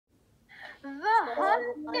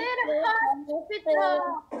haunted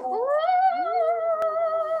hospital. Woo!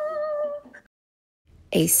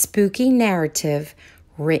 A spooky narrative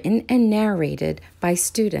written and narrated by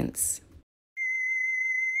students.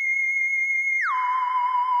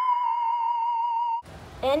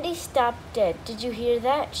 Andy stopped dead. Did you hear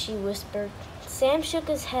that? She whispered. Sam shook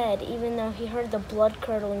his head, even though he heard the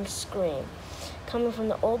blood-curdling scream coming from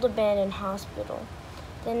the old abandoned hospital.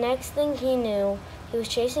 The next thing he knew, he was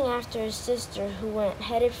chasing after his sister, who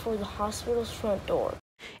headed for the hospital's front door.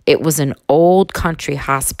 It was an old country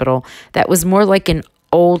hospital that was more like an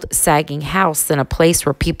old sagging house than a place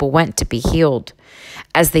where people went to be healed.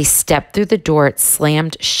 As they stepped through the door, it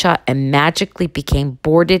slammed shut and magically became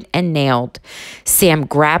boarded and nailed. Sam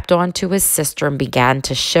grabbed onto his sister and began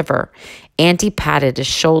to shiver. Andy patted his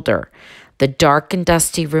shoulder. The dark and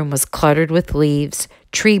dusty room was cluttered with leaves,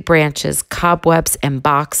 tree branches, cobwebs, and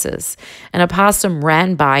boxes. An opossum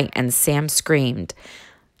ran by and Sam screamed.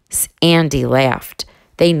 Andy laughed.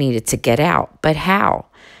 They needed to get out, but how?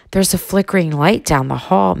 There's a flickering light down the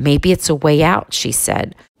hall. Maybe it's a way out, she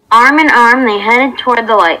said. Arm in arm, they headed toward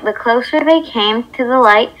the light. The closer they came to the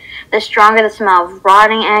light, the stronger the smell of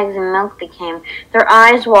rotting eggs and milk became. Their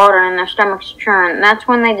eyes watered and their stomachs churned. That's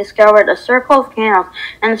when they discovered a circle of candles.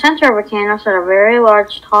 In the center of a candle sat a very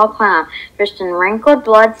large, tall clown, dressed in wrinkled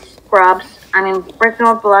blood-stained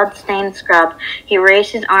scrubs. He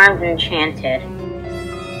raised his arms and chanted.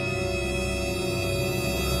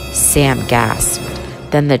 Sam gasped.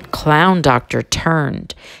 Then the clown doctor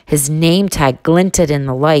turned. His name tag glinted in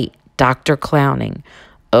the light. Dr. Clowning.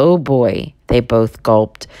 Oh boy, they both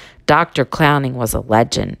gulped. Dr. Clowning was a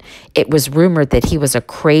legend. It was rumored that he was a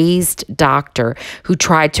crazed doctor who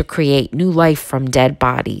tried to create new life from dead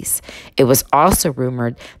bodies. It was also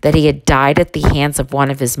rumored that he had died at the hands of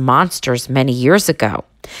one of his monsters many years ago.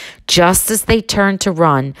 Just as they turned to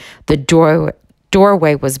run, the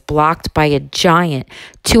doorway was blocked by a giant,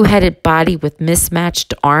 two-headed body with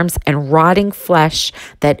mismatched arms and rotting flesh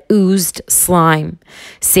that oozed slime.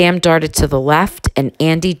 Sam darted to the left, and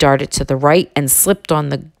Andy darted to the right and slipped on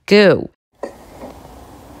the goo.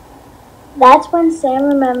 That's when Sam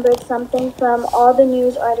remembered something from all the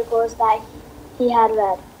news articles that he had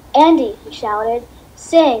read. Andy, he shouted,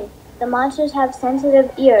 sing. The monsters have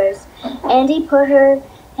sensitive ears. Andy put her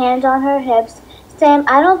hand on her hips. Sam,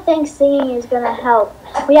 I don't think singing is going to help.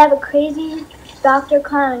 We have a crazy Dr.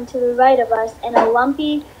 Clowning to the right of us and a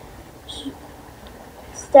lumpy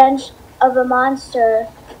stench of a monster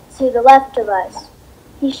to the left of us.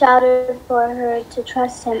 He shouted for her to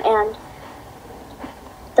trust him, and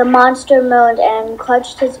the monster moaned and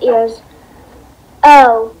clutched his ears.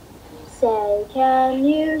 Oh, say, can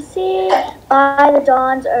you see by the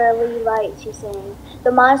dawn's early light, she sang.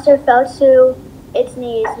 The monster fell to its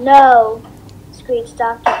knees. No, screeched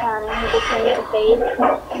Dr. Clowning, who began to fade.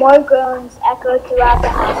 More groans echoed throughout the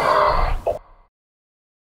hospital.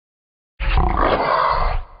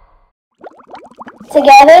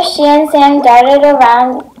 Together, she and Sam darted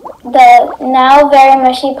around the now very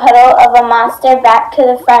mushy puddle of a monster back to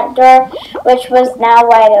the front door, which was now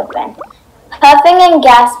wide open. Puffing and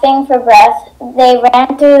gasping for breath, they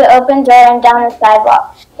ran through the open door and down the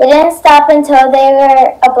sidewalk. They didn't stop until they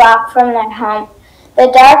were a block from their home. The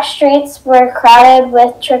dark streets were crowded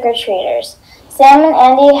with trick-or-treaters. Sam and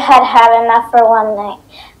Andy had had enough for one night.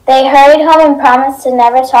 They hurried home and promised to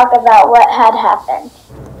never talk about what had happened.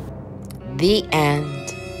 The end.